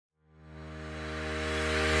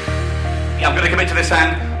Yeah, I'm going to commit to this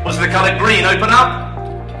hand. What's the colour? Green. Open up.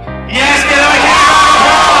 Yes, get over here.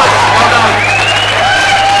 Well done.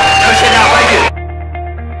 Go sit down, thank you.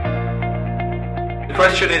 The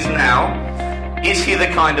question is now, is he the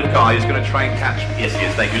kind of guy who's going to try and catch? Yes, he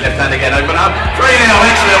is. Thank you. Left hand again. Open up. 3-0.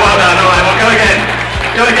 Excellent. Well done. All right, well, go again.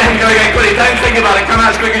 Go again, go again. Quickly. Don't think about it. Come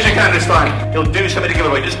out as quick as you can this time. He'll do something to give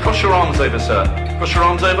away. Just cross your arms over, sir. Cross your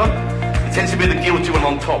arms over. It tends to be the guilty one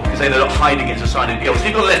on top because they're not hiding against a sign of guilt. So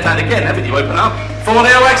you've got the left hand again, haven't you? Open up. 4-0.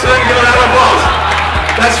 Excellent. Give a round of applause.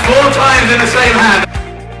 That's 4 times in the same hand.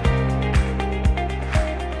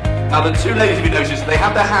 Now the two ladies, if you notice, they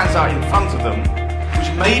have their hands out in front of them, which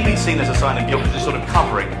may be seen as a sign of guilt because it's sort of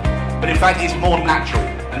covering. But in fact, it's more natural.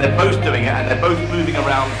 And they're both doing it, and they're both moving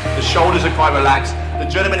around. The shoulders are quite relaxed. The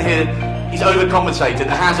gentleman here, he's overcompensated.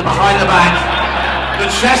 The hands are behind the back. The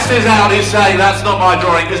chest is out. He's saying, that's not my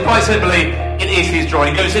drawing. Because quite simply, it is his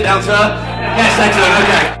drawing. Go sit down, sir. Yes, excellent.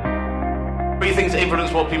 Okay. 3 things that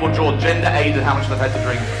influence what people draw: gender, age, and how much they've had to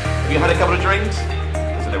drink. Have you had a couple of drinks?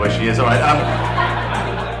 Doesn't know where she is. All right.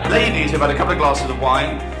 Ladies who've had a couple of glasses of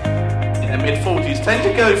wine in their mid-40s tend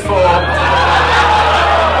to go for...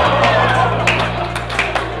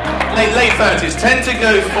 late 30s tend to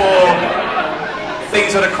go for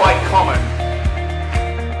things that are quite common.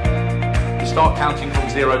 You start counting from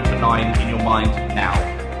 0 to 9 in your mind now.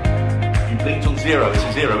 You blinked on 0, it's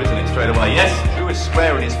a 0, isn't it, straight away? Yes? Drew a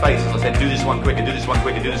square in his face as I said, do this one quicker, do this one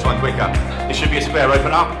quicker, do this one quicker. It should be a square.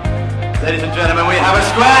 Open up. Ladies and gentlemen, we have a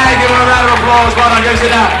square. Give him a round of applause. Well done, go sit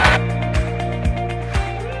down.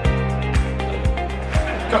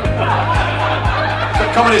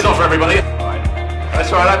 Comedy's not for everybody.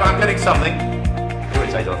 That's all right, I'm getting something.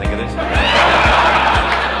 Irritated, I think it is.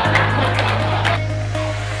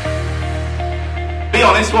 Be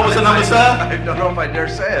honest, what was the number, sir? I don't know if I dare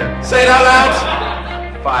say it. Say it out loud.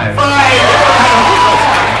 5. 5!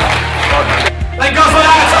 Thank God for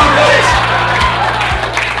that, Tom, please!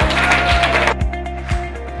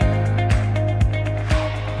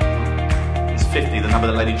 It's 50, the number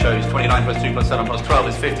the lady chose. 29 plus 2 plus 7 plus 12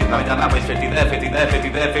 is 50. Now done that way is 50, there, 50, there, 50,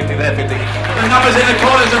 there, 50, there, 50. The numbers in the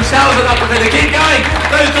corners themselves are not for 50. Keep going!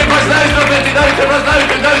 Those 2 plus those 2 are 50, those 2 plus those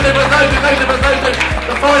 2, those 2 plus those 2, those 2 plus those 2.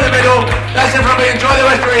 The 4 in the middle. That's it from me. Enjoy the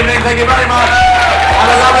rest of your evening. Thank you very much. Have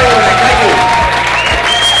a lovely evening.